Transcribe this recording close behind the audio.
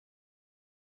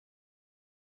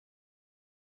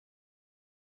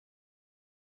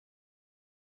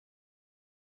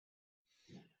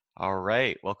All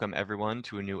right. Welcome, everyone,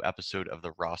 to a new episode of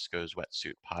the Roscoe's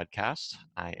Wetsuit Podcast.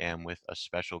 I am with a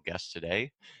special guest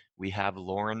today. We have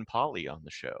Lauren Polly on the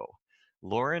show.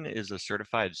 Lauren is a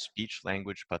certified speech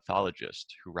language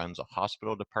pathologist who runs a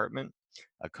hospital department,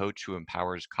 a coach who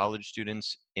empowers college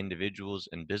students, individuals,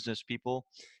 and business people,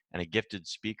 and a gifted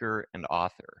speaker and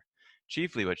author.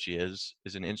 Chiefly, what she is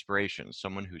an inspiration,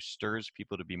 someone who stirs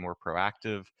people to be more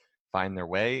proactive, find their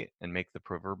way, and make the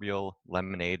proverbial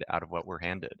lemonade out of what we're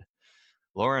handed.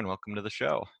 Lauren, welcome to the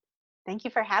show. Thank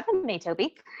you for having me,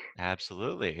 Toby.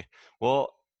 Absolutely.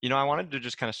 Well, I wanted to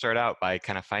just kind of start out by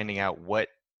kind of finding out what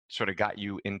sort of got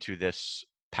you into this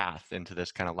path, into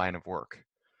this kind of line of work.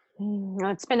 Well,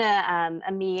 it's been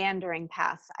a meandering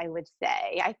path, I would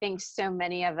say. I think so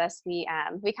many of us we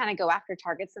kind of go after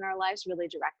targets in our lives really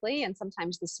directly, and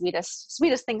sometimes the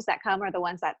sweetest things that come are the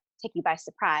ones that take you by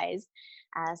surprise.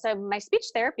 So my speech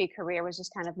therapy career was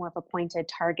just kind of more of a pointed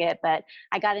target, but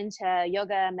I got into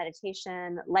yoga,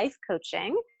 meditation, life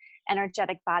coaching,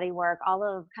 energetic body work, all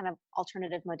of kind of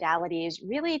alternative modalities,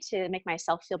 really to make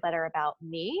myself feel better about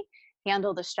me,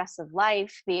 handle the stress of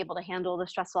life, be able to handle the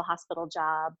stressful hospital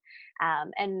job.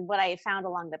 And what I found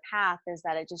along the path is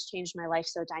that it just changed my life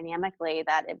so dynamically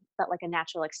that it felt like a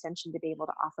natural extension to be able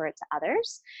to offer it to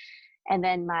others. And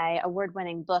then my award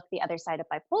winning book, The Other Side of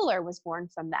Bipolar, was born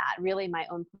from that. Really, my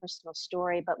own personal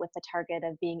story, but with the target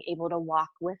of being able to walk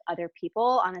with other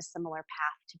people on a similar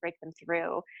path to break them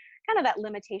through kind of that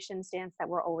limitation stance that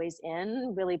we're always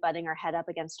in, really butting our head up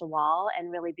against a wall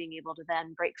and really being able to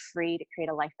then break free to create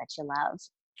a life that you love.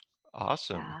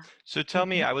 Awesome. Yeah. So tell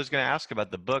me, Mhm. I was going to ask about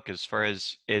the book as far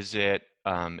as is it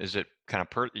kind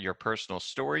of your personal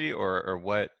story or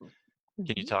what?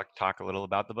 Can you Mhm. talk a little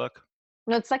about the book?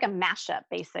 No, it's like a mashup,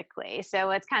 basically. So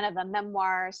it's kind of a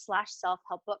memoir slash self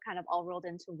help book, kind of all rolled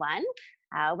into one.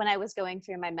 When I was going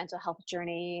through my mental health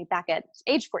journey back at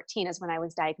age 14 is when I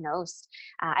was diagnosed.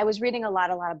 I was reading a lot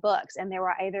of books, and they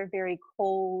were either very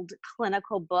cold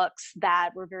clinical books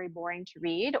that were very boring to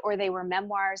read, or they were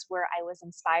memoirs where I was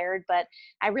inspired, but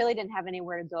I really didn't have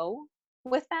anywhere to go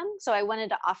with them. So I wanted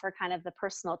to offer kind of the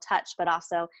personal touch, but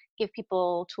also give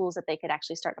people tools that they could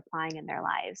actually start applying in their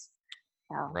lives.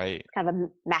 So Right. kind of a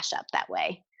mashup that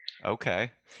way.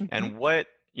 Okay. Mhm.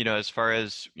 And as far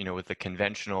as, with the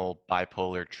conventional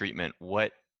bipolar treatment,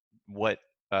 what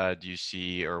do you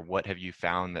see or what have you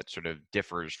found that sort of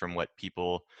differs from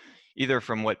either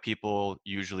from what people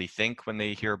usually think when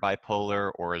they hear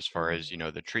bipolar or as far as,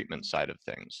 Mm. the treatment side of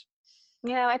things?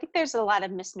 I think there's a lot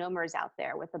of misnomers out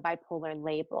there with the bipolar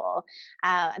label.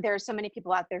 There are so many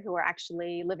people out there who are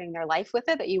actually living their life with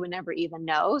it that you would never even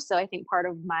know. So I think part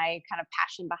of my kind of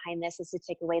passion behind this is to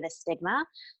take away the stigma.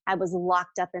 I was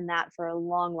locked up in that for a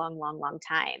long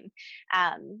time.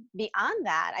 Beyond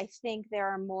that, I think there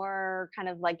are more kind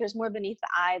of like there's more beneath the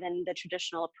eye than the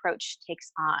traditional approach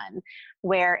takes on,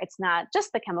 where it's not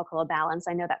just the chemical imbalance.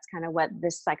 I know that's kind of what the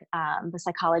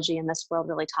psychology in this world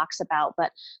really talks about,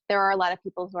 but there are a lot of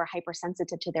people who are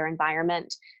hypersensitive to their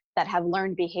environment that have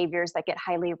learned behaviors that get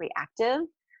highly reactive.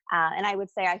 And I would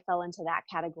say I fell into that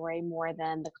category more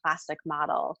than the classic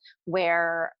model,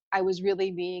 where I was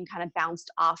really being kind of bounced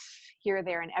off here,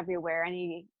 there, and everywhere.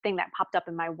 Anything that popped up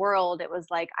in my world, it was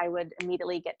like I would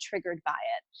immediately get triggered by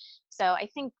it. So I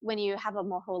think when you have a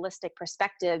more holistic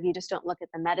perspective, you just don't look at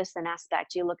the medicine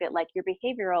aspect. You look at like your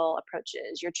behavioral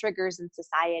approaches, your triggers in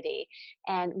society,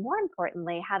 and more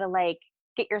importantly, how to like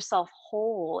get yourself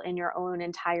whole in your own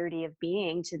entirety of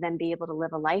being to then be able to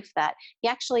live a life that you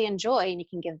actually enjoy and you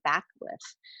can give back with.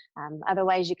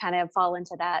 Otherwise, you kind of fall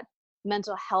into that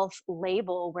mental health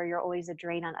label where you're always a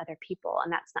drain on other people,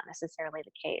 and that's not necessarily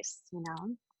the case, you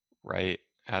know? Right.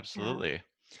 Yeah. Absolutely.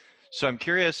 So I'm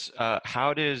curious,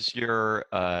 how does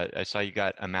I saw you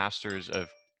got a master's in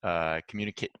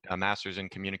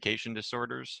communication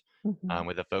disorders, Mhm.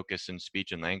 with a focus in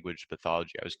speech and language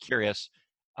pathology. I was curious,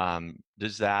 how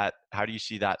do you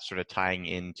see that sort of tying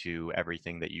into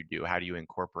everything that you do? How do you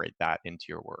incorporate that into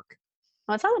your work?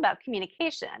 Well, it's all about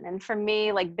communication. And for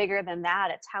me, like bigger than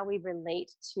that, it's how we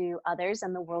relate to others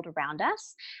and the world around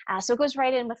us. So it goes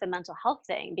right in with the mental health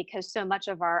thing because so much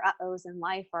of our uh-ohs in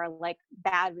life are like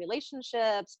bad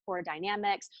relationships, poor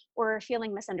dynamics, or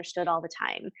feeling misunderstood all the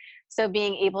time. So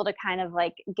being able to kind of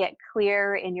like get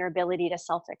clear in your ability to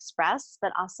self-express,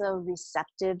 but also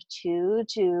receptive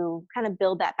to kind of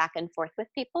build that back and forth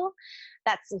with people.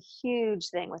 That's a huge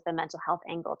thing with the mental health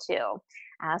angle too.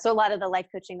 So a lot of the life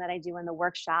coaching that I do in the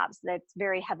workshops, that's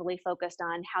very heavily focused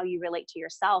on how you relate to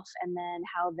yourself and then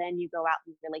how then you go out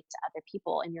and relate to other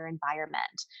people in your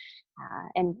environment.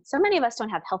 And so many of us don't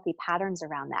have healthy patterns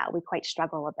around that. We quite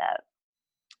struggle a bit.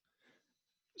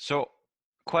 So,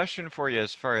 question for you,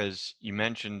 as far as you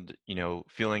mentioned,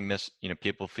 feeling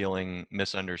people feeling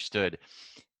misunderstood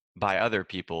by other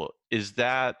people. Is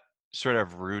that sort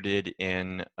of rooted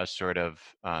in a sort of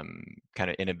kind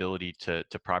of inability to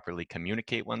properly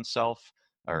communicate oneself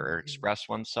or Mhm. express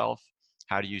oneself?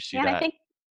 How do you see Yeah, and I that? think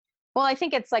Well, I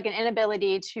think it's like an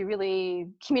inability to really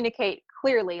communicate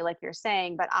clearly, like you're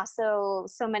saying, but also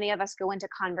so many of us go into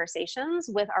conversations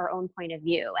with our own point of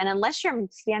view. And unless you're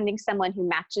finding someone who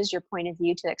matches your point of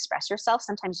view to express yourself,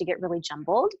 sometimes you get really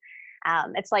jumbled.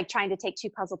 It's like trying to take two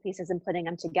puzzle pieces and putting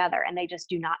them together, and they just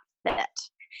do not fit.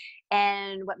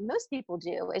 And what most people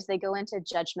do is they go into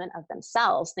judgment of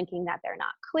themselves, thinking that they're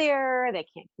not clear, they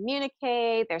can't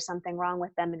communicate, there's something wrong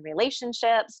with them in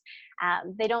relationships.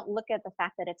 They don't look at the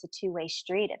fact that it's a two-way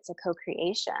street, it's a co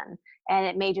creation. And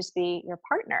it may just be your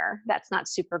partner that's not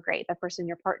super great, the person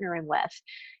you're partnering with.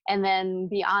 And then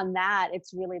beyond that,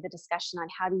 it's really the discussion on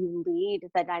how do you lead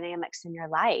the dynamics in your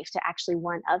life to actually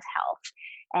one of health.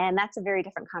 And that's a very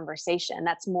different conversation.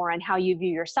 That's more on how you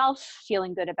view yourself,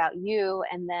 feeling good about you,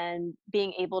 and then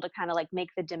being able to kind of like make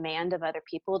the demand of other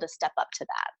people to step up to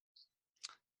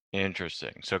that.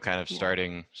 Interesting. So kind of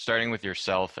Yeah. starting with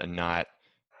yourself and not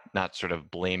sort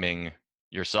of blaming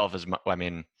yourself as much. I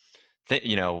mean,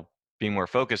 being more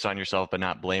focused on yourself, but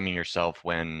not blaming yourself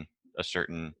when a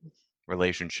certain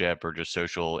relationship or just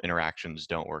social interactions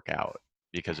don't work out,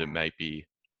 because it Yeah. might be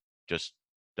just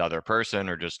the other person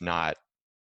or just not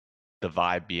the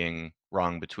vibe being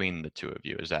wrong between the two of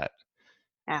you. Is that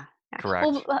Yeah. Yeah.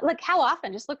 Well, correct? like how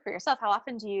often, just look for yourself. How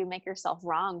often do you make yourself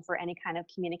wrong for any kind of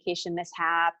communication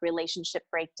mishap, relationship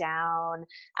breakdown,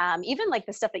 even like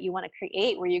the stuff that you want to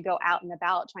create where you go out and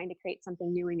about trying to create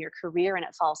something new in your career and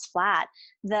it falls flat?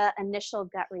 The initial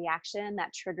gut reaction,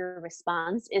 that trigger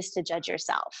response is to judge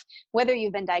yourself. Whether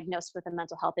you've been diagnosed with a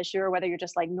mental health issue or whether you're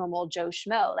just like normal Joe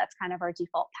Schmo, that's kind of our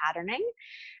default patterning.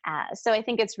 So I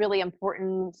think it's really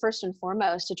important, first and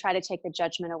foremost, to try to take the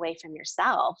judgment away from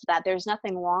yourself, that there's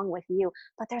nothing wrong with you,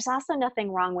 but there's also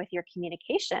nothing wrong with your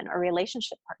communication or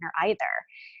relationship partner either.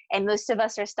 And most of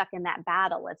us are stuck in that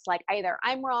battle. It's like either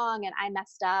I'm wrong and I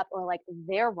messed up, or like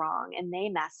they're wrong and they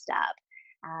messed up.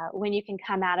 When you can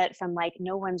come at it from like,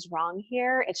 no one's wrong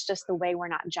here. It's just the way we're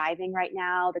not jiving right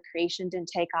now. The creation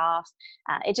didn't take off.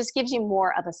 It just gives you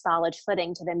more of a solid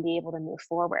footing to then be able to move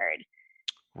forward.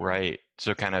 Right.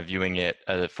 So kind of viewing it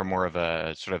from more of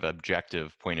a sort of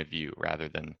objective point of view rather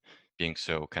than being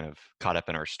so kind of caught up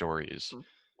in our stories.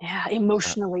 Yeah, Uh,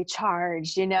 emotionally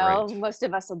charged, right. most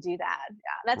of us will do that. Yeah,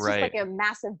 that's just like Right. a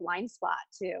massive blind spot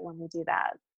too when we do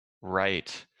that.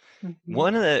 Right.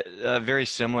 One Mhm. of the very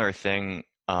similar thing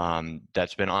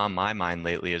that's been on my mind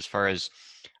lately, as far as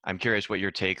I'm curious what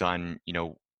your take on,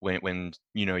 when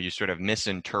you sort of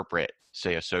misinterpret,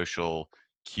 say, a social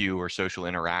cue or social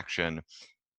interaction.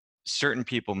 Certain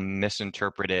people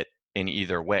misinterpret it in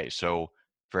either way. So,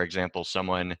 for example,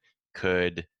 someone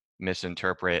could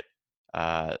misinterpret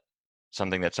uh,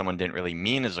 something that someone didn't really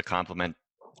mean as a compliment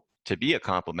to be a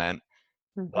compliment.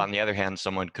 But Mhm. on the other hand,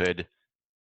 someone could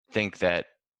think that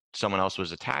someone else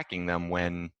was attacking them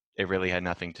when it really had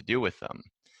nothing to do with them.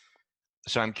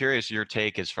 So I'm curious your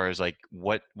take as far as like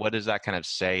what does that kind of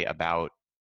say about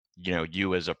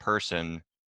you as a person,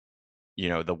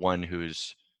 the one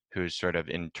who's sort of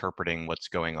interpreting what's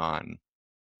going on.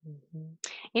 Mhm.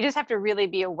 You just have to really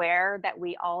be aware that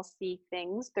we all see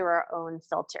things through our own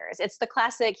filters. It's the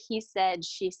classic he said,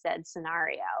 she said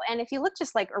scenario. And if you look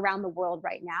just like around the world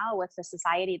right now with the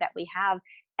society that we have,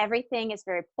 everything is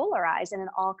very polarized and it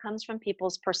all comes from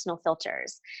people's personal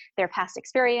filters, their past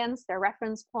experience, their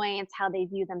reference points, how they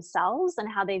view themselves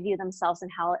and how they view themselves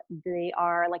and how they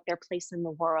are like their place in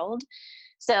the world.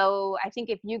 So I think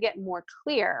if you get more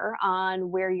clear on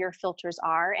where your filters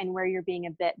are and where you're being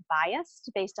a bit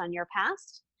biased based on your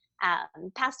past,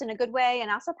 past in a good way and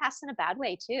also past in a bad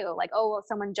way too. Like, oh, well,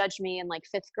 someone judged me in like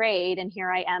fifth grade, and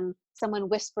here I am. Someone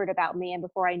whispered about me, and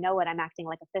before I know it, I'm acting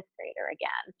like a fifth grader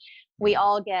again. We Mm.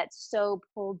 all get so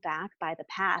pulled back by the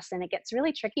past, and it gets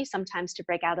really tricky sometimes to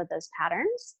break out of those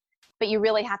patterns. But you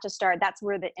really have to start, that's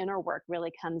where the inner work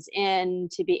really comes in,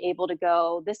 to be able to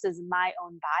go, this is my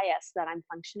own bias that I'm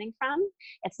functioning from.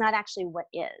 It's not actually what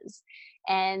is.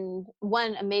 And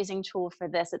one amazing tool for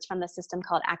this, it's from the system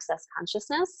called Access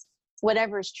Consciousness.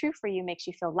 Whatever is true for you makes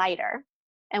you feel lighter,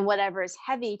 and whatever is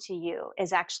heavy to you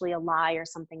is actually a lie or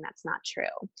something that's not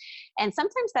true. And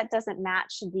sometimes that doesn't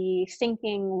match the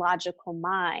thinking logical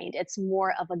mind. It's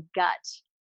more of a gut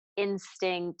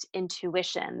instinct,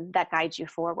 intuition that guides you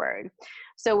forward.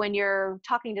 So when you're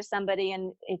talking to somebody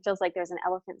and it feels like there's an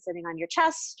elephant sitting on your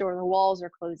chest or the walls are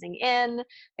closing in,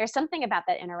 there's something about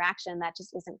that interaction that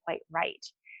just isn't quite right.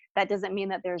 That doesn't mean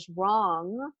that there's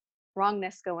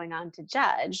wrongness going on to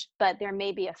judge, but there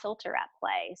may be a filter at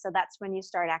play. So that's when you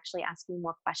start actually asking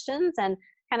more questions and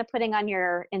kind of putting on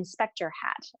your inspector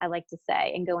hat, I like to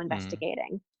say, and go Mm,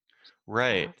 investigating.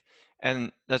 right. Yeah.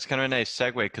 And that's kind of a nice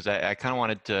segue because I kind of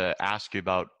wanted to ask you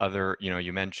about other,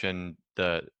 you mentioned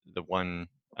the one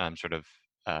sort of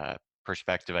uh,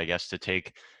 perspective, I guess, to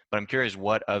take, but I'm curious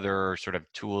what other sort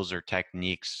of tools or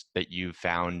techniques that you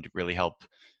found really help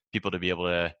people to be able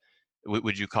to,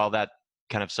 would you call that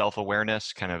kind of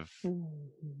self-awareness, kind of Mhm.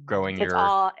 growing It's your,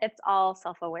 all it's all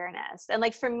self-awareness. And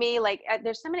like for me, like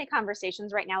there's so many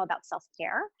conversations right now about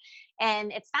self-care.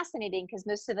 And it's fascinating because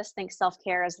most of us think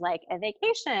self-care is like a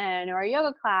vacation or a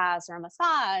yoga class or a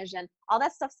massage, and all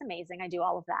that stuff's amazing. I do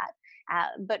all of that.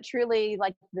 But truly,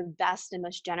 like the best and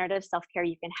most generative self-care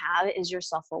you can have is your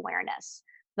self-awareness.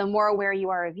 The more aware you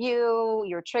are of you,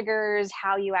 your triggers,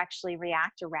 how you actually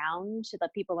react around to the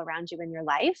people around you in your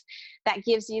life, that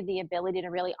gives you the ability to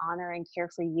really honor and care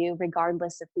for you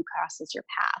regardless of who crosses your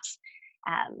path.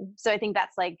 So I think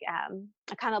that's like,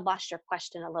 I kind of lost your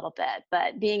question a little bit,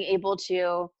 but being able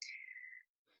to,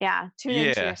 yeah, tune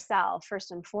into yeah, yourself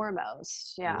first and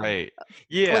foremost. Yeah, right.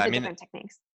 Yeah, with I the mean, different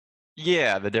techniques.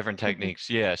 yeah, the different Hmm. techniques.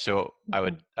 Yeah, so I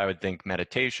would Hmm. I would think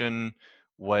meditation.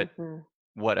 What Hmm.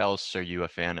 what else are you a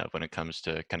fan of when it comes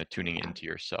to kind of tuning Yeah. into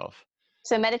yourself?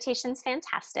 So meditation's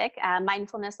fantastic.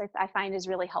 Mindfulness, I find, is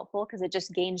really helpful because it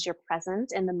just gains your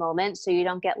present in the moment, so you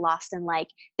don't get lost in like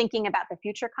thinking about the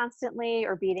future constantly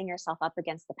or beating yourself up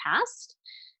against the past.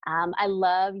 I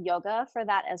love yoga for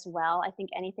that as well. I think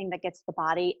anything that gets the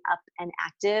body up and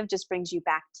active just brings you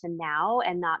back to now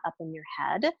and not up in your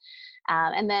head.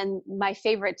 And then my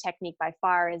favorite technique by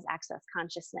far is access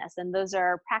consciousness. And those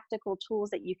are practical tools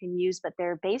that you can use, but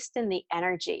they're based in the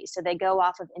energy. So they go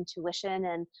off of intuition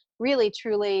and really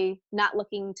truly not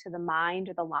looking to the mind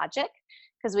or the logic,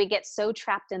 because we get so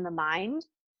trapped in the mind,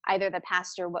 either the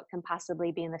past or what can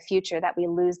possibly be in the future, that we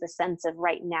lose the sense of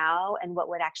right now and what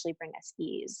would actually bring us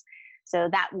ease. So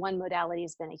that one modality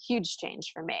has been a huge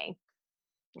change for me.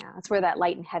 Yeah, that's where that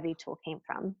light and heavy tool came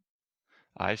from.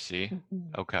 I see.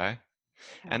 Mhm. Okay.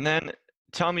 And Yeah. then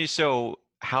tell me, so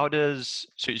how does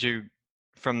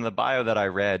from the bio that I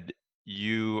read,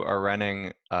 you are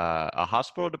running a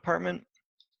hospital department?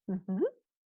 Mhm.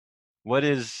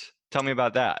 Tell me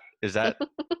about that. Is that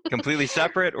completely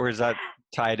separate or is that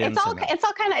tied in somehow? It's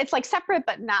all kind of, it's like separate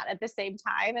but not at the same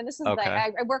time. And this is like,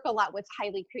 Okay. I work a lot with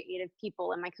highly creative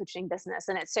people in my coaching business,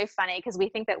 and it's so funny because we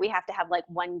think that we have to have like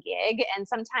one gig, and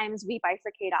sometimes we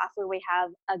bifurcate off where we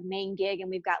have a main gig and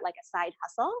we've got like a side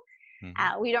hustle.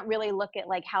 Hmm. We don't really look at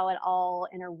like how it all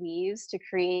interweaves to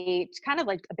create kind of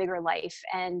like a bigger life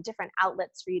and different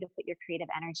outlets for you to put your creative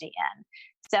energy in.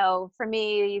 So for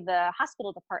me, the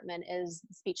hospital department is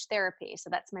speech therapy.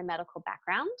 So that's my medical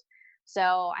background.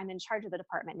 So I'm in charge of the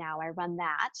department now. I run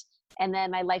that. And then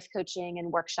my life coaching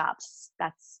and workshops,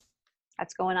 that's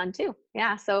going on too.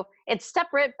 Yeah. So it's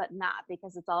separate but not,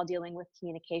 because it's all dealing with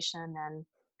communication and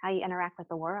how you interact with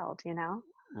the world.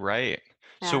 Right.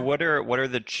 So Yeah. what are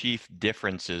the chief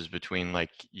differences between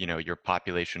like, your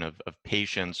population of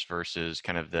patients versus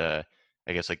kind of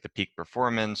I guess like the peak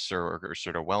performance or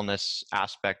sort of wellness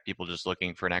aspect, people just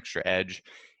looking for an extra edge?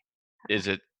 Is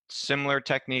it similar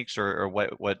techniques or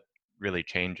what really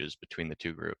changes between the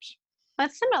two groups?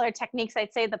 But similar techniques,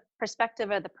 I'd say the perspective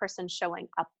of the person showing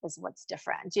up is what's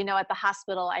different. At the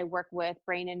hospital, I work with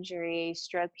brain injury,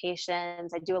 stroke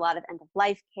patients. I do a lot of end of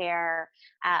life care.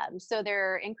 So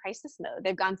they're in crisis mode.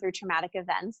 They've gone through traumatic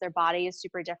events. Their body is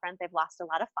super different. They've lost a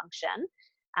lot of function.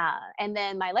 And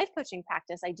then my life coaching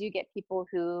practice, I do get people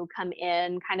who come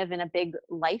in kind of in a big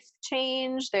life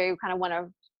change. They kind of want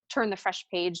to turn the fresh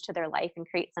page to their life and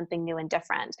create something new and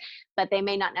different, but they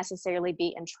may not necessarily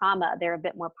be in trauma. They're a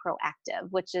bit more proactive,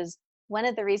 which is one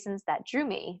of the reasons that drew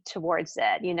me towards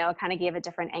it. It kind of gave a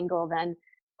different angle than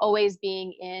always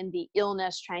being in the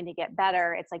illness trying to get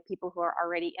better. It's like people who are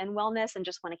already in wellness and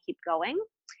just want to keep going.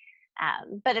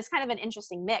 But it's kind of an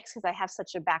interesting mix because I have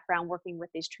such a background working with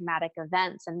these traumatic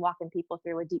events and walking people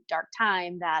through a deep, dark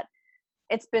time, that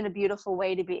it's been a beautiful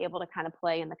way to be able to kind of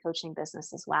play in the coaching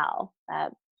business as well.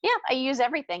 Yeah, I use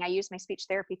everything. I use my speech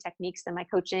therapy techniques in my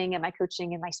coaching, and my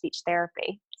coaching and my speech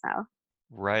therapy. So,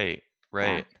 Right,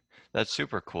 yeah. right. That's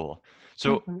super cool.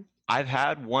 So Hmm. I've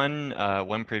had one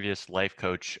previous life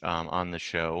coach on the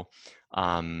show,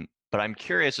 but I'm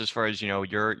curious as far as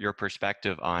your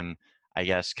perspective on, I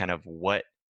guess, kind of what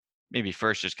maybe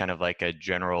first just kind of like a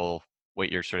general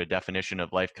what your sort of definition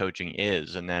of life coaching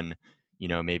is, and then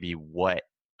maybe what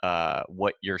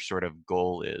your sort of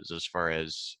goal is as far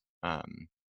as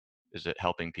is it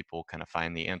helping people kind of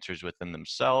find the answers within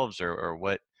themselves or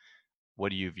what? what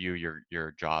do you view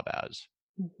your job as?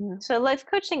 So life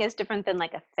coaching is different than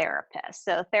like a therapist.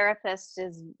 So therapist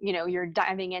is, you're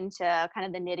diving into kind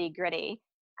of the nitty gritty.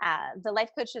 The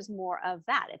life coach is more of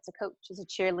that. It's a coach, it's a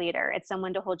cheerleader, it's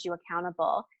someone to hold you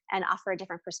accountable and offer a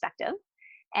different perspective.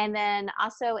 And then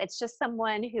also, it's just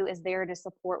someone who is there to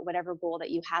support whatever goal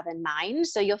that you have in mind.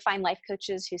 So you'll find life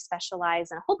coaches who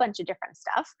specialize in a whole bunch of different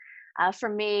stuff. For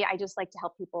me, I just like to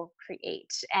help people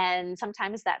create. And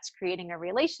sometimes that's creating a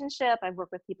relationship. I've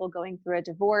worked with people going through a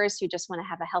divorce who just want to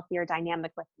have a healthier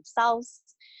dynamic with themselves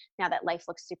now that life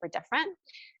looks super different.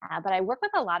 But I work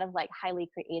with a lot of like highly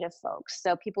creative folks.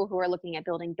 So people who are looking at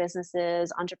building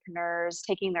businesses, entrepreneurs,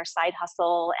 taking their side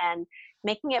hustle and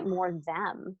making it more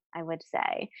them, I would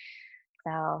say.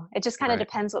 So it just kind of Right.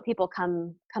 depends what people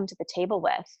come to the table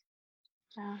with.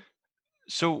 So.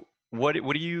 So what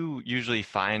do you usually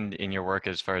find in your work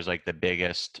as far as like the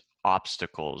biggest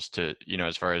obstacles to,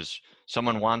 as far as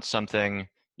someone wants something,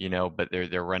 but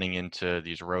they're running into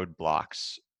these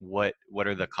roadblocks. What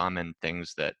are the common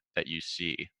things that you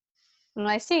see? Well,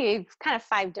 I see kind of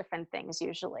five different things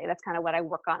usually. That's kind of what I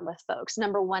work on with folks.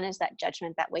 Number one is that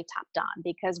judgment that we tapped on,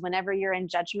 because whenever you're in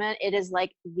judgment, it is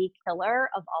like the killer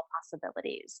of all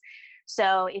possibilities.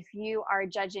 So if you are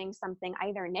judging something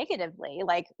either negatively,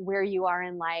 like where you are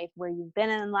in life, where you've been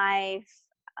in life,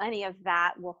 any of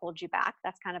that will hold you back.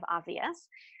 That's kind of obvious.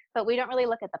 But we don't really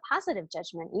look at the positive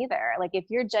judgment either. Like if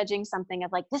you're judging something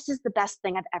of like, this is the best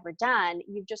thing I've ever done,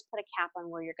 you've just put a cap on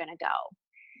where you're going to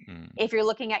go. Mm, If you're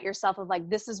looking at yourself of like,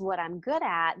 this is what I'm good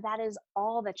at, that is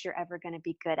all that you're ever going to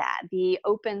be good at. The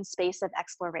open space of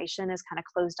exploration is kind of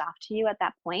closed off to you at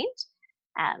that point.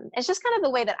 It's just kind of the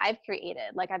way that I've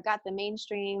created. Like I've got the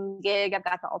mainstream gig, I've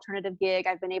got the alternative gig.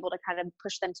 I've been able to kind of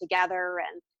push them together,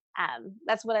 and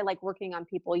that's what I like working on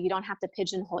people. You don't have to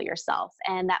pigeonhole yourself,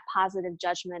 and that positive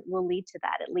judgment will lead to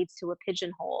that. It leads to a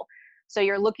pigeonhole. So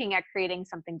you're looking at creating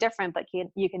something different, but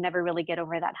you can never really get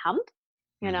over that hump,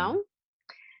 you mm-hmm. know.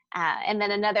 And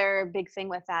then another big thing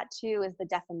with that too is the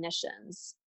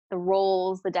definitions, the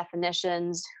roles, the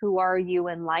definitions. Who are you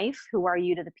in life? Who are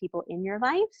you to the people in your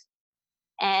life?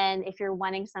 And if you're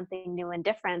wanting something new and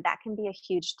different, that can be a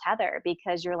huge tether,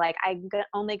 because you're like,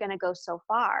 only going to go so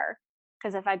far.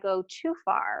 Because if I go too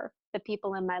far, the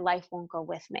people in my life won't go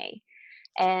with me.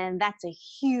 And that's a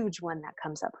huge one that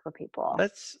comes up for people.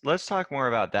 Let's talk more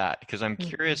about that because I'm Mhm.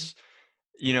 curious,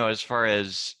 as far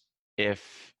as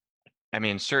if I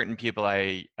mean certain people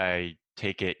I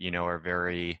take it, are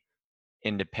very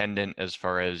independent as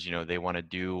far as, they want to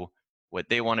do what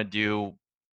they want to do,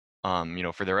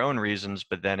 for their own reasons.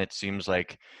 But then it seems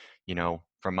like,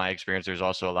 from my experience, there's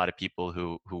also a lot of people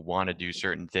who want to do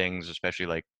certain things, especially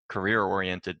like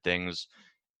career-oriented things,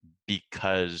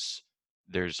 because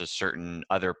there's a certain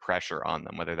other pressure on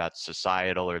them, whether that's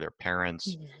societal or their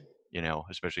parents,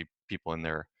 especially people in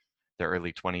their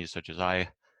early 20s, such as I.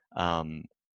 Um,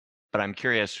 but I'm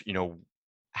curious,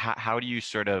 how do you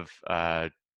sort of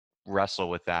wrestle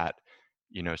with that,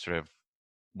 sort of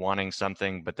wanting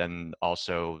something, but then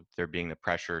also there being the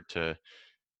pressure to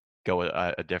go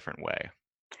a different way.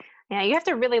 Yeah, you have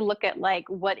to really look at like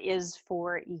what is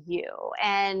for you.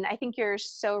 And I think you're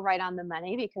so right on the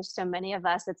money, because so many of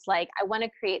us, it's like, I want to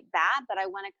create that, but I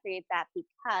want to create that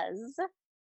because,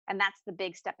 and that's the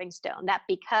big stepping stone. That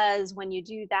because when you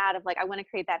do that, of like, I want to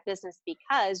create that business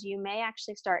because, you may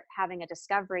actually start having a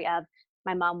discovery of,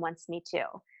 my mom wants me to.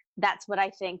 That's what I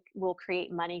think will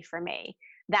create money for me.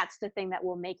 That's the thing that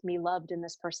will make me loved in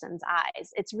this person's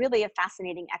eyes. It's really a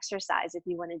fascinating exercise if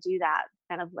you want to do that,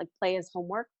 kind of like play as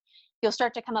homework. You'll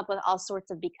start to come up with all sorts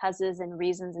of becauses and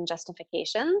reasons and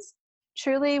justifications.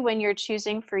 Truly, when you're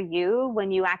choosing for you,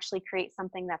 when you actually create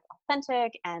something that's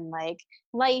authentic and like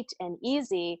light and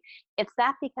easy, it's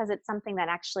that because it's something that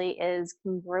actually is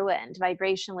congruent,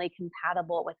 vibrationally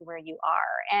compatible with where you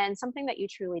are, and something that you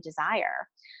truly desire.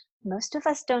 Most of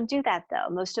us don't do that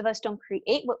though. Most of us don't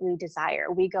create what we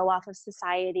desire. We go off of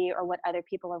society or what other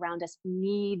people around us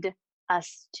need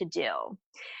us to do.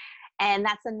 And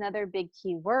that's another big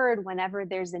key word. Whenever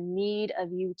there's a need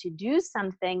of you to do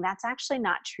something, that's actually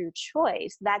not true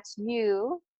choice. That's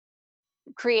you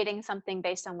creating something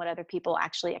based on what other people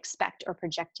actually expect or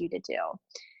project you to do.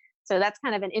 So that's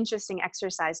kind of an interesting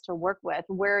exercise to work with.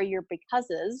 Where are your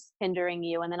becauses hindering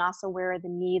you? And then also, where are the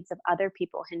needs of other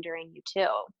people hindering you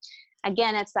too?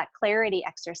 Again, it's that clarity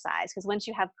exercise, because once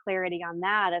you have clarity on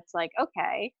that, it's like,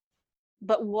 okay,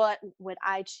 but what would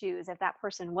I choose if that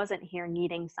person wasn't here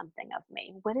needing something of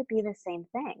me? Would it be the same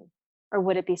thing, or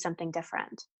would it be something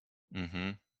different? Hmm.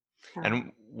 Uh,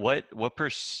 And what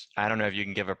I don't know if you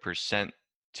can give a percent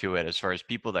to it as far as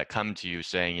people that come to you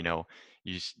saying,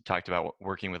 talked about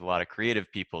working with a lot of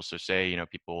creative people. So say,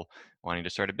 people wanting to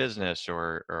start a business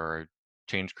or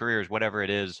change careers, whatever it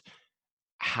is,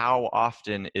 how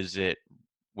often is it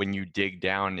when you dig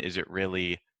down, is it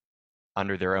really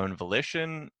under their own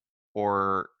volition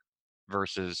or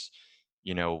versus,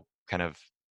 kind of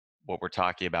what we're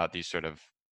talking about, these sort of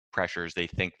pressures, they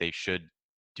think they should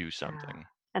do Yeah. something?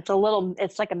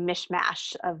 It's like a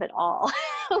mishmash of it all,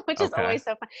 which is Okay. always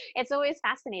so fun. It's always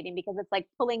fascinating because it's like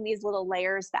pulling these little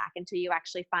layers back until you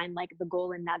actually find like the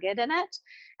golden nugget in it.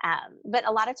 But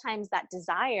a lot of times that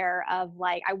desire of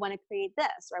like, I want to create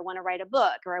this, or I want to write a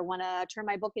book, or I want to turn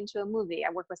my book into a movie.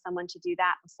 I worked with someone to do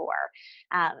that before.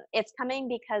 It's coming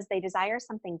because they desire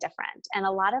something different. And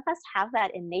a lot of us have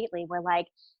that innately. We're like,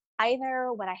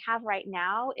 either what I have right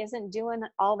now isn't doing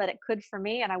all that it could for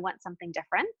me and I want something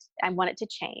different. I want it to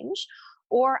change.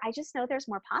 Or I just know there's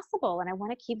more possible and I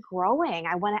want to keep growing.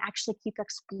 I want to actually keep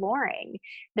exploring.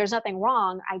 There's nothing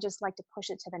wrong. I just like to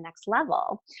push it to the next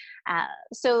level.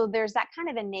 So there's that kind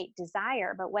of innate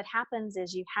desire. But what happens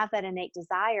is you have that innate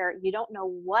desire, you don't know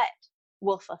what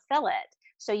will fulfill it.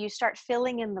 So you start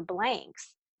filling in the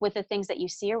blanks with the things that you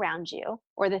see around you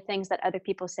or the things that other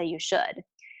people say you should.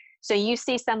 So you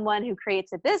see someone who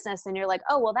creates a business and you're like,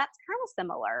 oh, well, that's kind of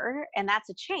similar and that's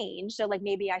a change. So, like,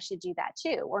 maybe I should do that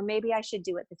too, or maybe I should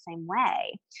do it the same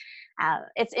way.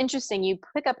 It's interesting. You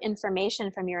pick up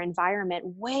information from your environment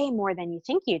way more than you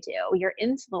think you do. You're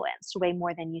influenced way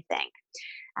more than you think.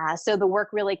 So, the work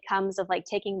really comes of like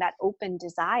taking that open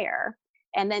desire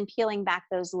and then peeling back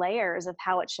those layers of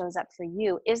how it shows up for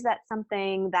you. Is that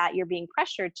something that you're being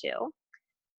pressured to?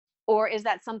 Or is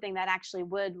that something that actually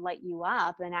would light you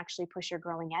up and actually push your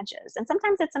growing edges? And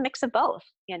sometimes it's a mix of both,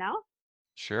 you know?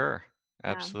 Sure.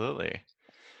 Yeah. Absolutely.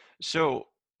 So,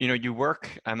 you work,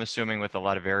 I'm assuming, with a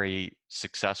lot of very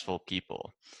successful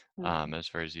people, Mhm. as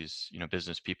far as these,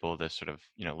 business people, this sort of,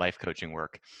 life coaching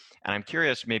work. And I'm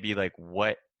curious, maybe like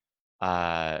what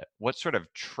sort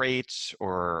of traits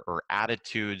or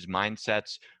attitudes,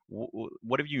 mindsets,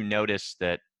 what have you noticed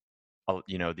that,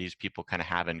 these people kind of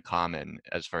have in common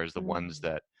as far as the ones Mm.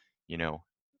 that, you know,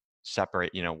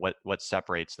 separate, what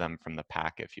separates them from the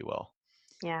pack, if you will?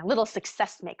 Yeah, little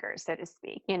success makers, so to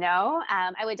speak, you know?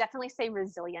 I would definitely say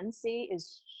resiliency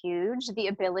is huge. The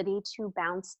ability to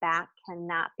bounce back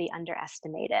cannot be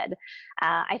underestimated.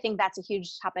 I think that's a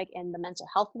huge topic in the mental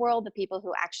health world, the people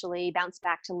who actually bounce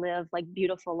back to live like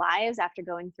beautiful lives after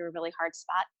going through a really hard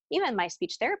spot. Even my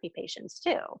speech therapy patients,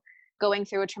 too. Going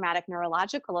through a traumatic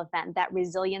neurological event, that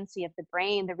resiliency of the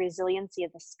brain, the resiliency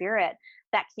of the spirit,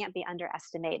 that can't be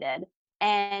underestimated.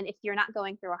 And if you're not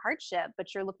going through a hardship,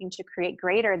 but you're looking to create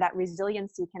greater, that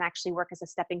resiliency can actually work as a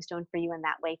stepping stone for you in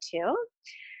that way too.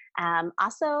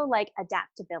 Also, like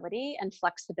adaptability and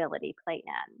flexibility play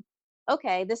in.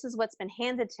 Okay, this is what's been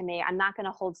handed to me. I'm not going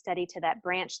to hold steady to that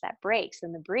branch that breaks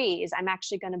in the breeze. I'm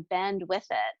actually going to bend with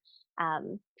it.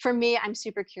 For me, I'm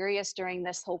super curious during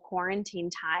this whole quarantine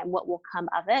time what will come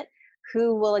of it.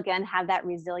 Who will again have that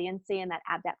resiliency and that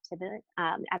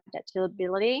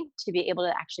adaptability to be able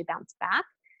to actually bounce back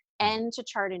Mhm. and to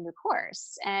chart a new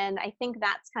course. And I think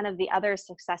that's kind of the other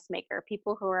success maker.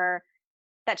 People who are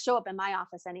that show up in my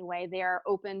office anyway, they're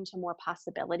open to more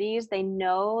possibilities. They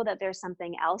know that there's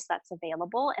something else that's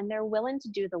available and they're willing to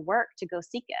do the work to go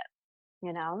seek it,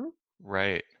 you know?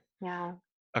 Right. Yeah.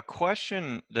 A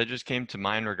question that just came to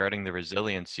mind regarding the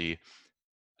resiliency.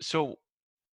 So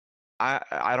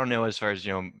I don't know, as far as,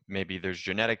 maybe there's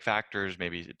genetic factors,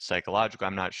 maybe it's psychological,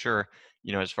 I'm not sure.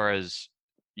 As far as,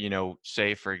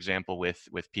 say for example with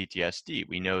PTSD,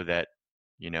 we know that,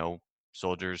 you know,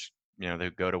 soldiers,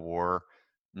 they go to war,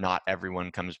 not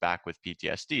everyone comes back with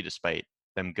PTSD despite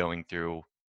them going through,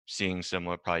 seeing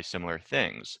probably similar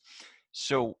things.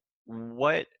 So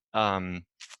what,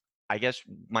 I guess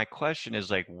my question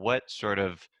is like, what sort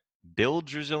of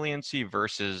builds resiliency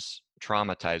versus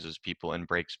traumatizes people and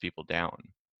breaks people down?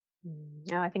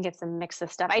 No, I think it's a mix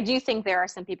of stuff. I do think there are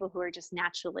some people who are just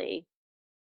naturally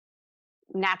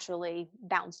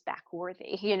bounce back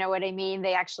worthy. You know what I mean?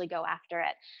 They actually go after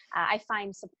it. I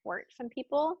find support from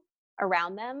people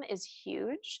around them is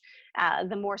huge.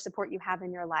 The more support you have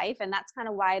in your life. And that's kind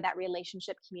of why that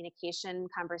relationship communication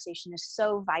conversation is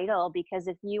so vital because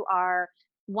if you are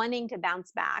wanting to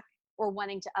bounce back, or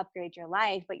wanting to upgrade your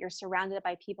life, but you're surrounded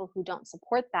by people who don't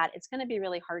support that, it's going to be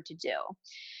really hard to do.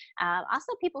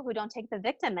 Also, people who don't take the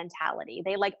victim mentality,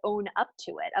 they like own up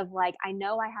to it of like, I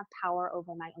know I have power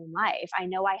over my own life. I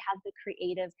know I have the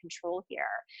creative control here.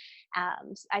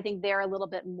 I think they're a little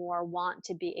bit more want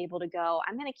to be able to go,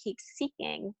 I'm going to keep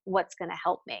seeking what's going to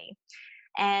help me.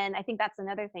 And I think that's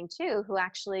another thing too, who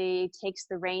actually takes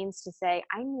the reins to say,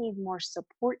 I need more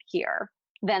support here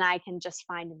than I can just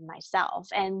find in myself,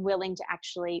 and willing to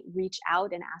actually reach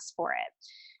out and ask for it.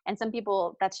 And some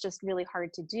people, that's just really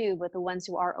hard to do. But the ones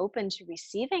who are open to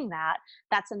receiving that,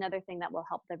 that's another thing that will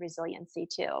help the resiliency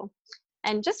too.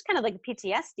 And just kind of like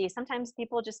PTSD, sometimes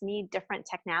people just need different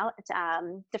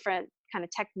kind of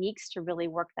techniques to really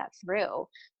work that through.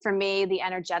 For me, the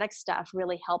energetic stuff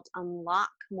really helped unlock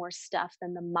more stuff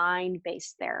than the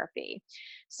mind-based therapy.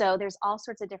 So there's all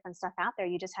sorts of different stuff out there.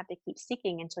 You just have to keep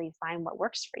seeking until you find what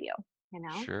works for you, you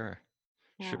know? Sure.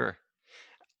 Yeah. Sure.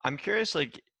 I'm curious,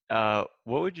 like,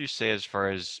 what would you say as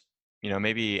far as,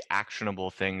 maybe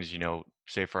actionable things,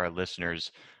 say for our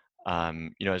listeners,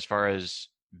 as far as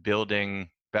building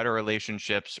better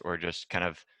relationships or just kind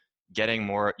of getting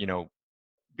more,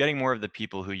 getting more of the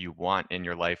people who you want in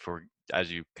your life, or as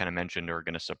you kind of mentioned, are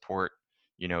going to support,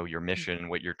 your mission,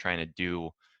 what you're trying to do,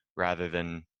 rather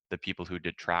than the people who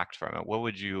detract from it. What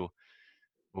would you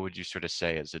sort of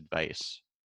say as advice?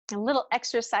 A little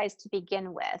exercise to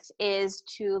begin with is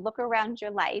to look around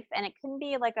your life, and it can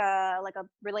be like a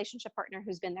relationship partner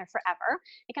who's been there forever.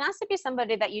 It can also be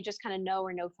somebody that you just kind of know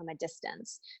from a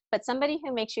distance, but somebody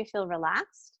who makes you feel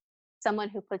relaxed, someone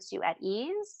who puts you at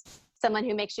ease, someone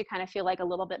who makes you kind of feel like a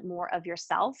little bit more of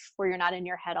yourself, where you're not in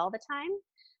your head all the time.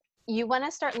 You want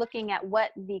to start looking at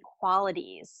what the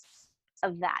qualities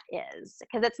of that is,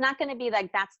 because it's not going to be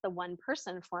like that's the one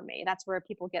person for me. That's where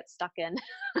people get stuck in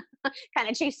kind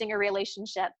of chasing a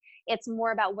relationship. It's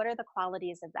more about what are the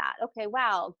qualities of that. Okay,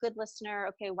 wow, good listener.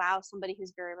 Okay, wow, somebody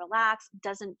who's very relaxed,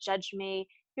 doesn't judge me.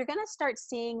 You're going to start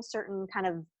seeing certain kind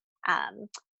of um,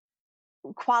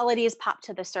 qualities pop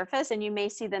to the surface, and you may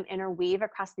see them interweave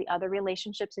across the other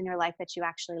relationships in your life that you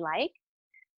actually like.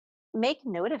 Make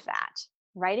note of that,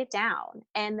 write it down,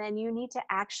 and then you need to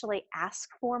actually ask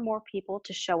for more people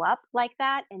to show up like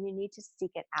that, and you need to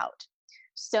seek it out.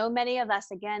 So many of us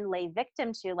again lay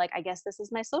victim to, like, I guess this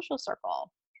is my social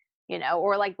circle,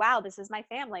 or like, wow, this is my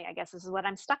family, I guess this is what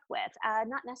I'm stuck with.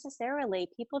 Not necessarily.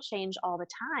 People change all the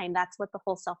time. That's what the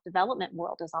whole self-development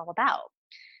world is all about.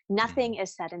 Nothing Mhm.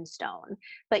 is set in stone,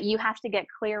 but you have to get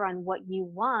clear on what you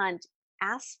want,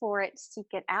 ask for it, seek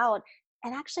it out,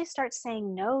 and actually start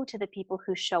saying no to the people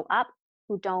who show up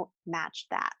who don't match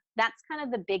that. That's kind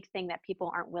of the big thing that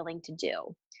people aren't willing to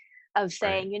do, of Right.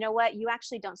 saying, you know what, you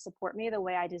actually don't support me the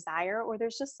way I desire, or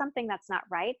there's just something that's not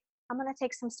right. I'm going to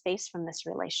take some space from this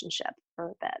relationship for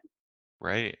a bit.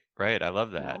 Right. Right. I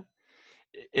love You that. know?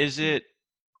 Is it,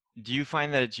 do you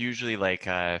find that it's usually like,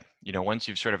 once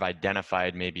you've sort of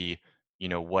identified maybe,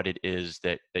 what it is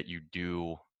that you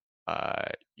do,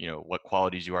 what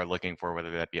qualities you are looking for,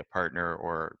 whether that be a partner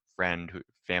or friend,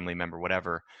 family member,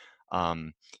 whatever,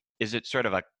 um, is it sort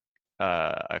of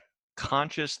a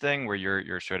conscious thing where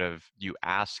you're sort of, you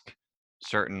ask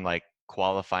certain like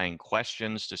qualifying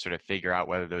questions to sort of figure out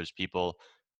whether those people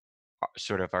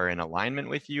sort of are in alignment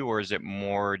with you, or is it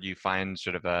more, do you find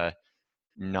sort of a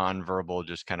nonverbal,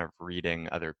 just kind of reading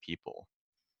other people?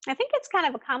 I think it's kind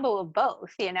of a combo of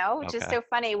both, which is Okay. so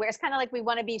funny, where it's kind of like we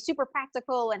want to be super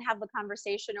practical and have the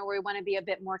conversation, or we want to be a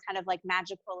bit more kind of like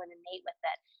magical and innate with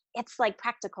it. It's like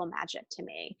practical magic to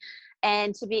me.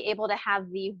 And to be able to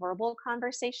have the verbal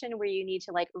conversation where you need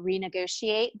to like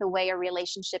renegotiate the way a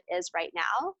relationship is right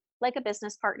now, like a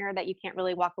business partner that you can't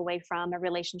really walk away from, a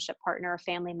relationship partner, a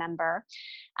family member.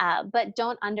 But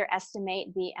don't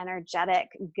underestimate the energetic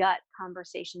gut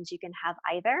conversations you can have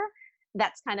either.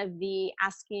 That's kind of the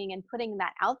asking and putting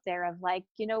that out there of like,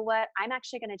 you know what, I'm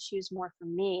actually going to choose more for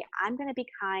me. I'm going to be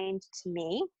kind to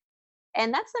me.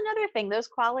 And that's another thing, those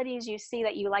qualities you see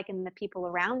that you like in the people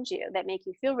around you that make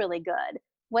you feel really good.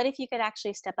 What if you could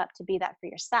actually step up to be that for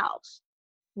yourself?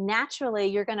 Naturally,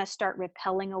 you're going to start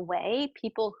repelling away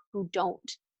people who don't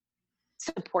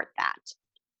support that,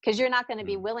 because you're not going to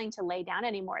be Mm, willing to lay down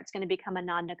anymore. It's going to become a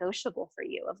non negotiable for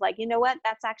you of like, you know what,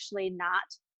 that's actually not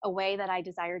a way that I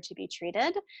desire to be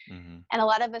treated. mhm. And a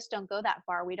lot of us don't go that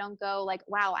far. We don't go like,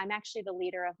 wow, I'm actually the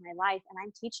leader of my life and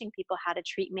I'm teaching people how to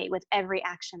treat me with every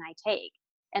action I take.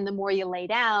 And the more you lay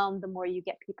down, the more you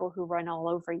get people who run all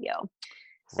over you.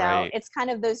 So Right. it's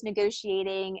kind of those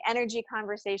negotiating energy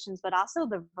conversations, but also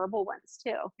the verbal ones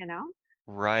too.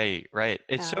 Right, right.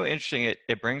 It's Yeah. so interesting.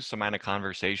 It brings to mind a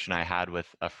conversation I had with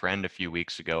a friend a few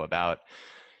weeks ago about,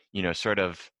 sort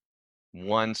of,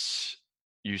 once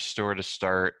you sort of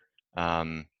start,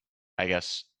 um, I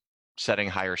guess, setting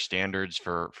higher standards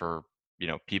for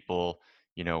people,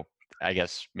 you know, I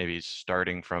guess maybe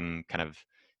starting from kind of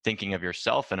thinking of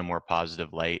yourself in a more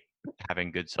positive light,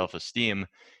 having good self-esteem,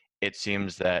 it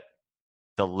seems that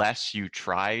the less you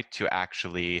try to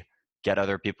actually get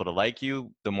other people to like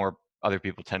you, the more other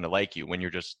people tend to like you. When you're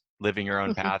just living your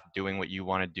own path, doing what you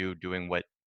want to do, doing what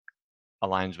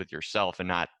aligns with yourself, and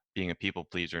not being a people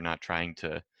pleaser, not trying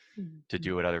to Mhm.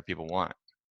 do what other people want.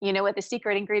 You know what the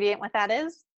secret ingredient with that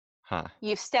is? Huh.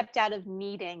 You've stepped out of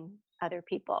needing other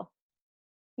people.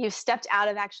 You've stepped out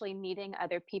of actually needing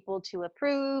other people to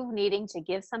approve, needing to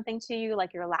give something to you,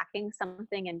 like you're lacking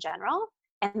something in general.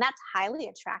 And that's highly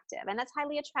attractive. And that's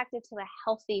highly attractive to a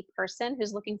healthy person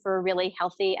who's looking for a really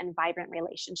healthy and vibrant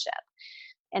relationship.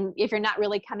 And if you're not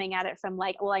really coming at it from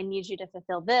like, well, I need you to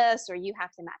fulfill this or you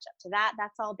have to match up to that,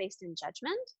 that's all based in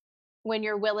judgment. When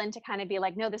you're willing to kind of be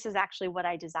like, no, this is actually what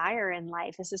I desire in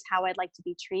life. This is how I'd like to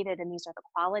be treated. And these are the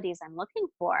qualities I'm looking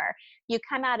for. You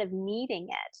come out of needing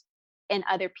it in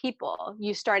other people.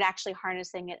 You start actually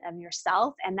harnessing it in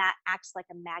yourself. And that acts like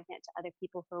a magnet to other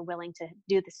people who are willing to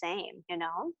do the same, you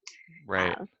know?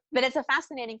 Right. But it's a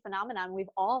fascinating phenomenon. We've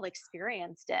all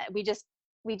experienced it. We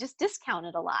just discount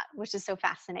it a lot, which is so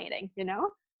fascinating, you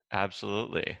know?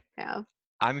 Absolutely. Yeah.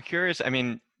 I'm curious, I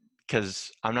mean,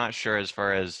 because I'm not sure, as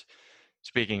far as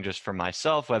speaking just for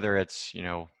myself, whether it's,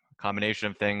 a combination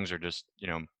of things or just,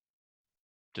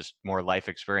 just more life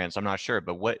experience. I'm not sure,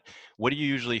 but what do you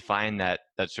usually find that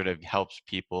sort of helps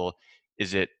people?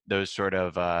 Is it those sort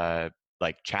of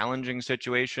like challenging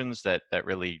situations that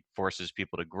really forces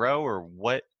people to grow, or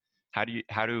what? How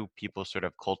do people sort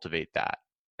of cultivate that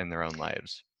in their own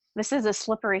lives? This is a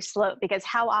slippery slope because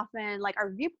how often, like,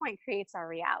 our viewpoint creates our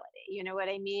reality. You know what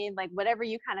I mean? Like, whatever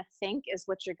you kind of think is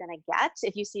what you're going to get.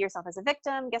 If you see yourself as a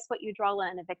victim, guess what? You draw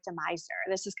in a victimizer.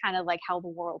 This is kind of like how the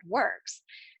world works.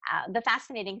 The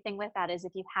fascinating thing with that is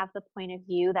if you have the point of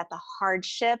view that the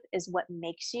hardship is what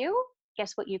makes you,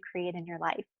 guess what you create in your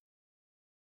life?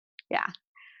 Yeah,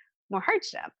 more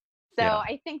hardship. So Yeah.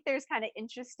 I think there's kind of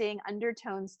interesting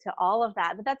undertones to all of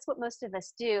that, but that's what most of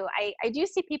us do. I do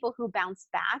see people who bounce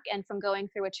back, and from going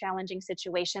through a challenging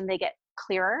situation, they get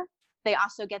clearer. They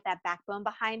also get that backbone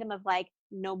behind them of like,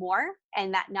 no more,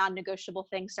 and that non negotiable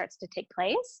thing starts to take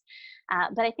place.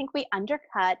 But I think we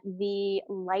undercut the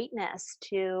lightness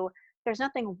to there's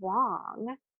nothing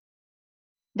wrong.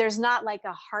 There's not like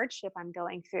a hardship I'm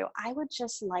going through. I would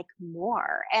just like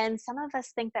more. And some of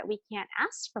us think that we can't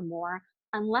ask for more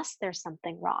unless there's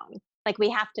something wrong. Like we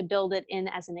have to build it in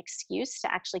as an excuse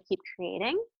to actually keep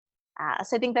creating.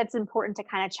 So I think that's important to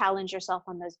kind of challenge yourself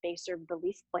on those baser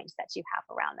belief points that you have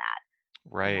around that.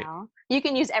 You Right. know, you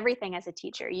can use everything as a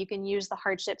teacher. You can use the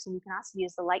hardships and you can also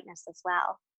use the lightness as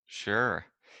well. Sure.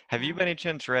 Have you Yeah. by any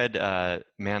chance read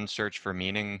Man's Search for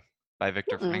Meaning by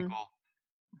Viktor Mm-mm. Frankl?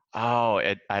 Oh,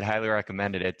 I'd highly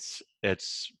recommend it.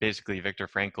 It's basically Viktor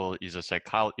Frankl. He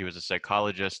was a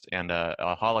psychologist and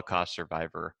a Holocaust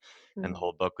survivor, and the Mm.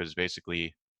 whole book was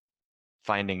basically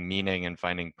finding meaning and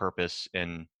finding purpose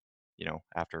in,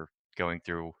 after going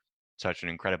through such an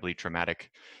incredibly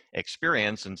traumatic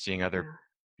experience and seeing other,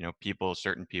 Yeah.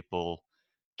 certain people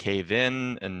cave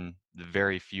in, and the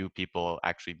very few people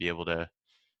actually be able to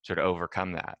sort of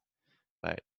overcome that.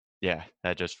 But yeah,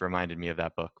 that just reminded me of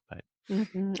that book. But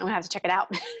Mhm. I'm gonna have to check it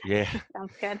out. yeah.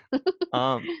 Sounds good.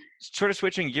 Sort of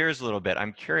switching gears a little bit,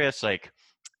 I'm curious, like,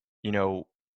 you know,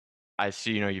 I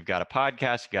see, you've got a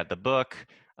podcast, you got the book,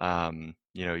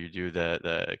 you do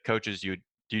the coaches, do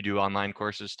you do online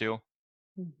courses too?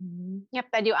 Yep,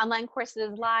 I do online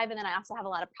courses live, and then I also have a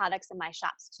lot of products in my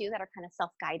shops too that are kind of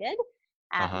self-guided.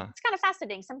 Uh-huh. It's kind of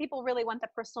fascinating. Some people really want the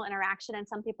personal interaction, and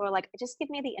some people are like, just give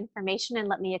me the information and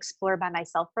let me explore by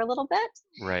myself for a little bit.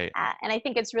 Right. And I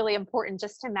think it's really important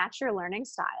just to match your learning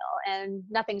style, and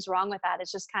nothing's wrong with that.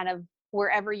 It's just kind of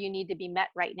wherever you need to be met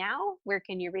right now, where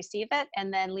can you receive it,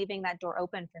 and then leaving that door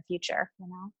open for future. You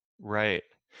know? Right.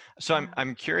 So I'm Yeah.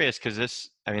 I'm curious, because this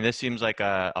seems like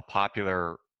a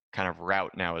popular kind of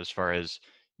route now, as far as,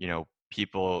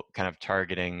 people kind of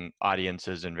targeting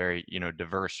audiences in very,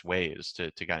 diverse ways to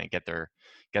kind of get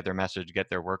their message, get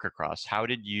their work across.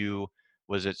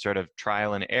 Was it sort of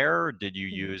trial and error? Did you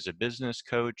Mm. use a business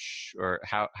coach, or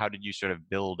how did you sort of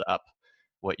build up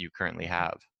what you currently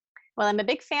have? Well, I'm a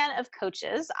big fan of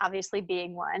coaches, obviously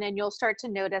being one, and you'll start to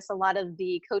notice a lot of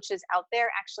the coaches out there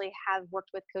actually have worked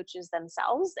with coaches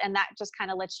themselves, and that just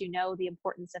kind of lets you know the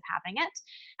importance of having it.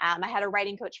 I had a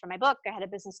writing coach for my book, I had a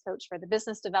business coach for the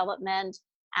business development,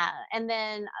 and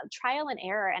then trial and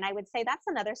error. And I would say that's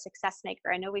another success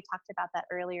maker. I know we talked about that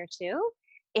earlier too.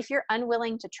 If you're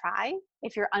unwilling to try,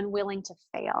 if you're unwilling to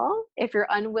fail, if you're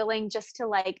unwilling just to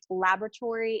like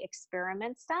laboratory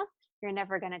experiment stuff, you're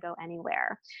never going to go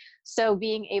anywhere. So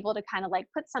being able to kind of like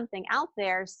put something out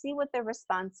there, see what the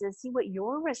response is, see what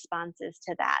your response is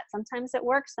to that. Sometimes it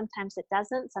works, sometimes it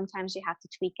doesn't, sometimes you have to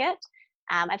tweak it.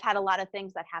 I've had a lot of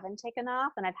things that haven't taken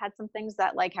off, and I've had some things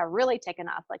that like have really taken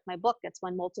off, like my book. It's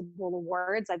won multiple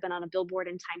awards. I've been on a billboard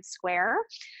in Times Square.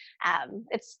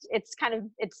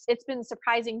 It's been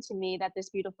surprising to me that this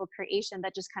beautiful creation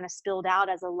that just kind of spilled out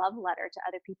as a love letter to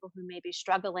other people who may be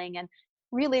struggling and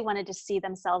really wanted to see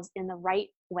themselves in the right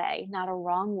way, not a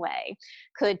wrong way,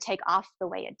 could take off the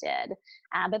way it did.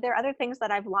 But there are other things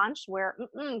that I've launched where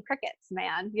crickets,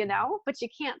 man, but you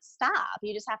can't stop.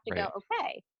 You just have to go, Right.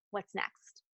 okay, what's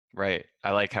next? Right.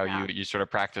 I like how Yeah. you sort of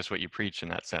practice what you preach in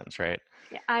that sense, right?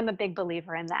 Yeah, I'm a big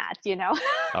believer in that.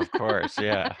 Of course,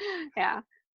 yeah. Yeah.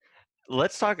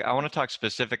 I want to talk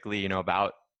specifically,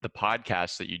 about the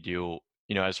podcast that you do,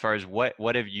 as far as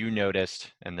what have you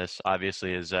noticed, and this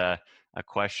obviously is a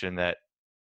question that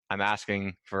I'm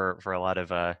asking for a lot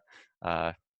of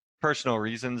uh, personal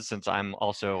reasons since I'm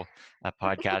also a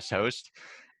podcast host.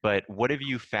 But what have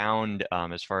you found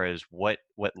as far as what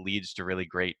leads to really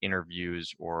great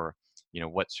interviews, or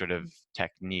what sort of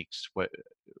techniques?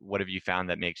 What have you found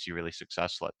that makes you really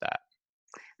successful at that?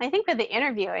 I think for the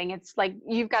interviewing, it's like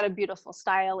you've got a beautiful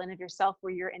style in of yourself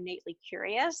where you're innately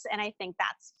curious. And I think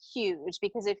that's huge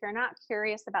because if you're not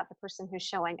curious about the person who's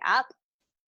showing up,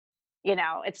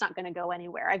 it's not going to go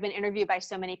anywhere. I've been interviewed by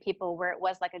so many people where it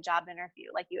was like a job interview,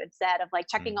 like you had said, of like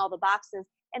checking Mm, all the boxes,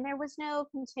 and there was no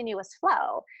continuous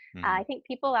flow. mhm. I think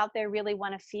people out there really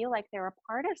want to feel like they're a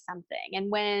part of something.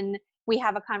 And when we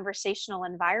have a conversational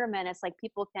environment, it's like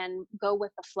people can go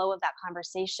with the flow of that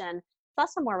conversation. It's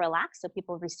also more relaxed, so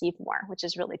people receive more, which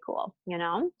is really cool.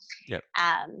 Yep.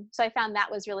 So I found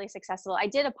that was really successful. I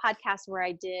did a podcast where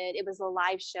it was a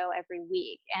live show every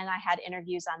week, and I had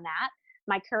interviews on that.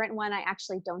 My current one, I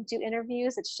actually don't do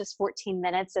interviews. It's just 14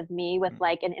 minutes of me with Mm,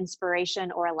 like an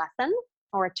inspiration or a lesson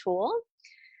or a tool.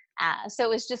 So it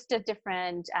was just a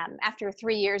different, after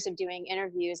 3 years of doing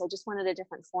interviews, I just wanted a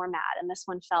different format. And this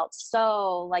one felt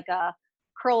so like a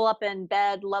curl up in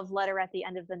bed, love letter at the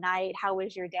end of the night. How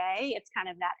was your day? It's kind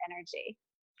of that energy. Yeah.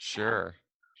 sure,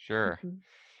 sure. Mhm.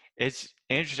 It's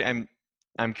interesting.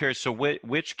 I'm curious. So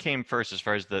which came first, as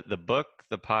far as the book,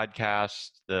 the podcast,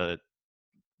 the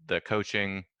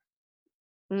coaching?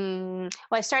 Well,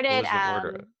 I What started, was the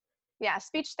order? yeah,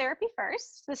 speech therapy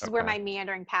first. This is where Okay. my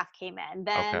meandering path came in.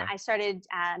 Then Okay. I started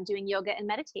doing yoga and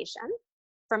meditation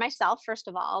for myself, first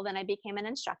of all. Then I became an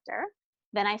instructor.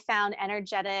 Then I found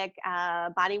energetic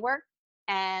body work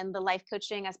and the life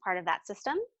coaching as part of that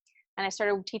system. And I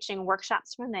started teaching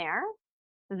workshops from there.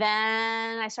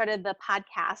 Then I started the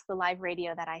podcast, the live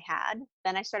radio that I had.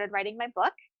 Then I started writing my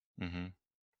book, Hmm.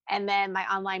 and then my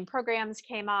online programs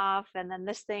came off, and then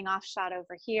this thing offshot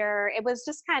over here. It was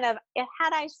just kind of it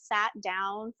had I sat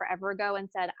down forever ago and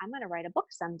said I'm going to write a book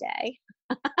someday.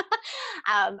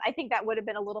 I think that would have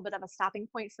been a little bit of a stopping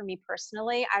point for me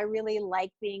personally. I really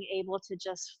like being able to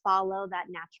just follow that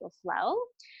natural flow,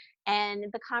 and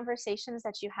the conversations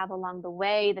that you have along the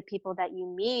way, the people that you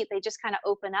meet, they just kind of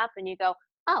open up and you go,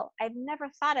 oh, I've never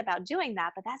thought about doing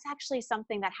that, but that's actually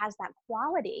something that has that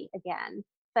quality again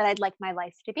that I'd like my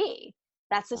life to be.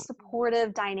 That's a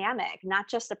supportive dynamic, not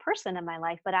just a person in my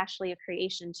life, but actually a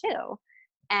creation too.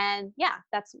 And yeah,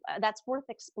 that's worth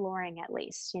exploring at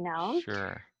least.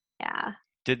 Sure. Yeah.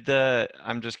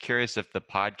 I'm just curious if the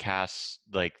podcasts,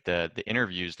 like the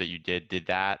interviews that you did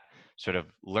that sort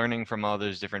of learning from all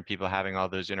those different people, having all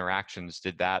those interactions,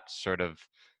 did that sort of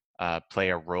play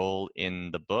a role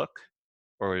in the book,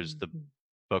 or is the Mhm.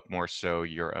 book more so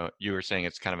your own? You were saying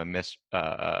it's kind of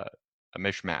a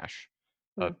mishmash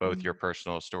of both your Mhm.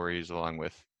 personal stories along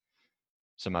with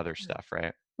some other stuff,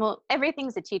 right? Well,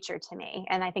 everything's a teacher to me.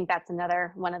 And I think that's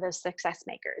another one of those success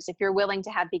makers. If you're willing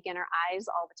to have beginner eyes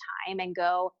all the time and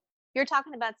go, you're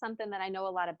talking about something that I know a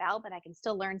lot about, but I can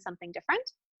still learn something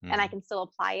different and I Hmm. can still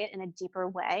apply it in a deeper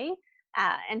way.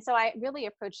 And so I really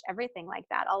approach everything like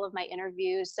that, all of my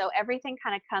interviews. So everything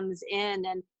kind of comes in.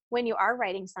 And when you are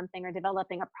writing something or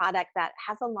developing a product that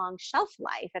has a long shelf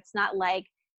life, it's not like,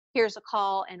 here's a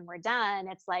call and we're done.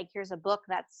 It's like, here's a book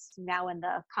that's now in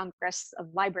the Congress of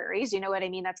Libraries. You know what I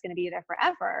mean? That's going to be there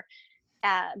forever.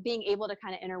 Being able to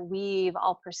kind of interweave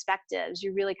all perspectives,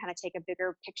 you really kind of take a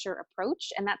bigger picture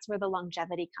approach. And that's where the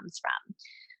longevity comes from.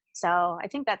 So I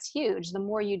think that's huge. The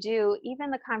more you do, even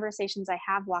the conversations I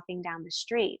have walking down the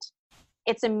street,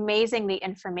 it's amazing the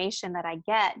information that I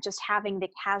get just having the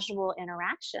casual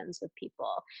interactions with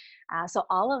people. So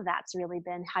all of that's really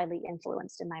been highly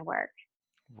influenced in my work.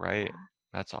 Right.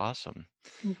 That's awesome.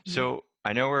 Mhm. So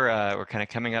I know we're kind of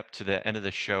coming up to the end of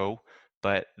the show,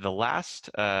 but the last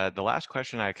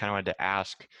question I kind of wanted to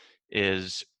ask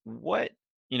is what,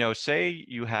 say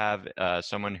you have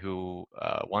someone who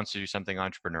wants to do something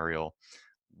entrepreneurial,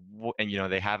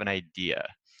 and they have an idea.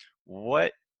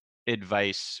 what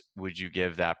advice would you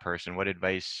give that person? What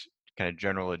advice, kind of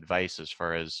general advice, as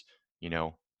far as,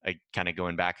 kind of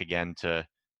going back again to,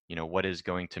 what is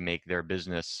going to make their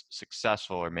business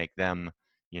successful or make them,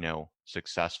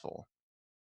 successful?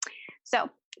 So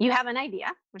you have an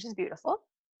idea, which is beautiful.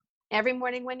 Every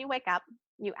morning when you wake up,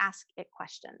 you ask it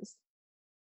questions.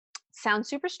 Sounds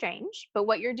super strange, but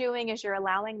what you're doing is you're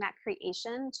allowing that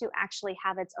creation to actually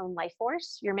have its own life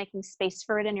force. You're making space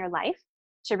for it in your life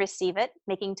to receive it,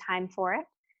 making time for it,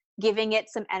 giving it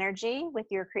some energy with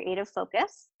your creative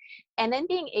focus, and then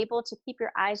being able to keep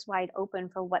your eyes wide open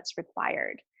for what's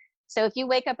required. So if you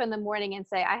wake up in the morning and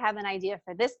say, I have an idea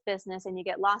for this business, and you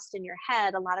get lost in your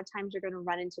head, a lot of times you're going to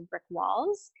run into brick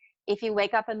walls. If you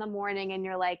wake up in the morning and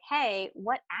you're like, hey,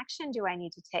 what action do I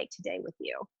need to take today with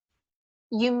you?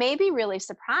 You may be really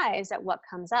surprised at what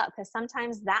comes up, because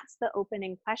sometimes that's the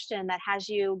opening question that has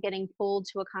you getting pulled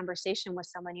to a conversation with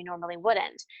someone you normally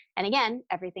wouldn't. And again,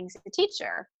 everything's a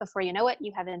teacher. Before you know it,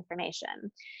 you have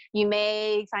information. You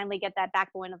may finally get that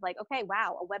backbone of like, okay,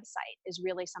 wow, a website is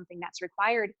really something that's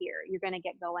required here. You're going to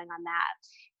get going on that.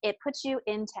 It puts you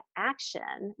into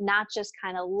action, not just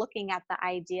kind of looking at the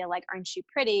idea like, aren't you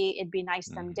pretty? It'd be nice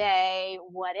Mhm. someday.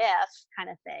 What if kind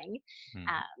of thing.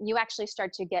 Mhm. You actually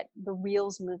start to get the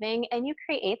wheels moving, and you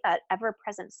create that ever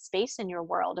present space in your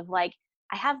world of like,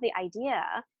 I have the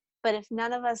idea, but if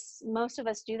none of us, most of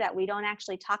us do that, we don't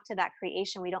actually talk to that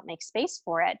creation, we don't make space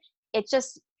for it. It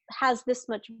just has this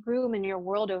much room in your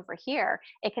world over here.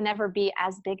 It can never be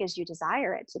as big as you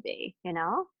desire it to be, you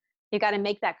know? You got to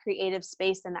make that creative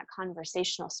space and that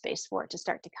conversational space for it to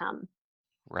start to come.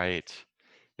 Right.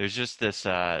 There's just this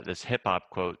hip hop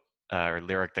quote, or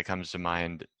lyric that comes to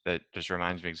mind that just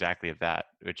reminds me exactly of that,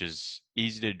 which is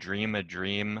easy to dream a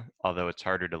dream, although it's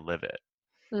harder to live it.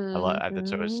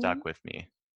 That's always Hmm. stuck with me.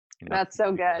 That's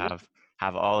so People good.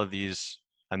 have all of these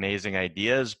amazing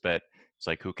ideas, but it's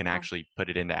like, who can Yeah. actually put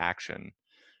it into action?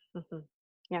 Mhm.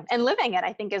 Yeah, and living it,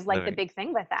 I think, is like the Living. big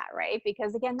thing with that, right?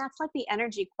 Because again, that's like the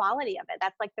energy quality of it.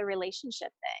 That's like the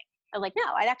relationship thing. I'm like, no,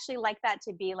 I'd actually like that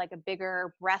to be like a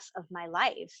bigger breath of my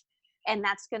life. And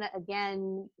that's going to,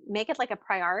 again, make it like a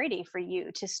priority for you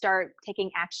to start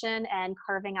taking action and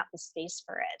carving out the space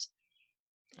for it.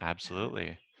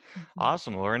 Absolutely. Mhm.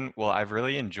 Awesome, Lauren. Well, I've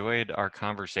really enjoyed our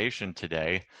conversation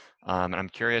today. And I'm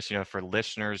curious, for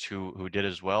listeners who did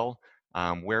as well,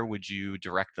 where would you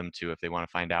direct them to if they want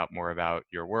to find out more about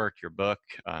your work, your book,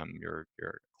 your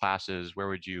classes? Where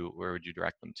would you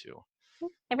direct them to?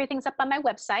 Everything's up on my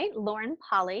website,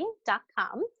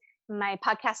 laurenpolly.com. My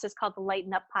podcast is called the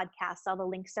Lighten Up Podcast. All the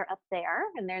links are up there.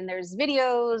 And then there's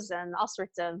videos and all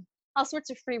sorts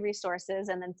of free resources,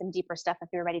 and then some deeper stuff if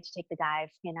you're ready to take the dive.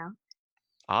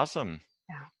 Awesome.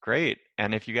 Yeah. Great.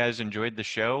 And if you guys enjoyed the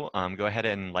show, go ahead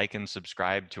and like and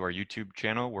subscribe to our YouTube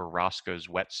channel. We're Roscoe's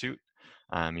Wetsuit.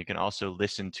 You can also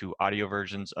listen to audio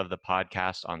versions of the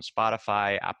podcast on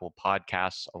Spotify, Apple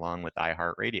Podcasts, along with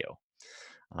iHeartRadio.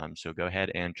 So go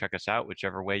ahead and check us out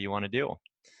whichever way you want to do.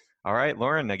 All right,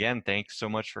 Lauren, again, thanks so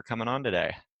much for coming on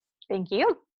today. Thank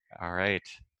you. All right.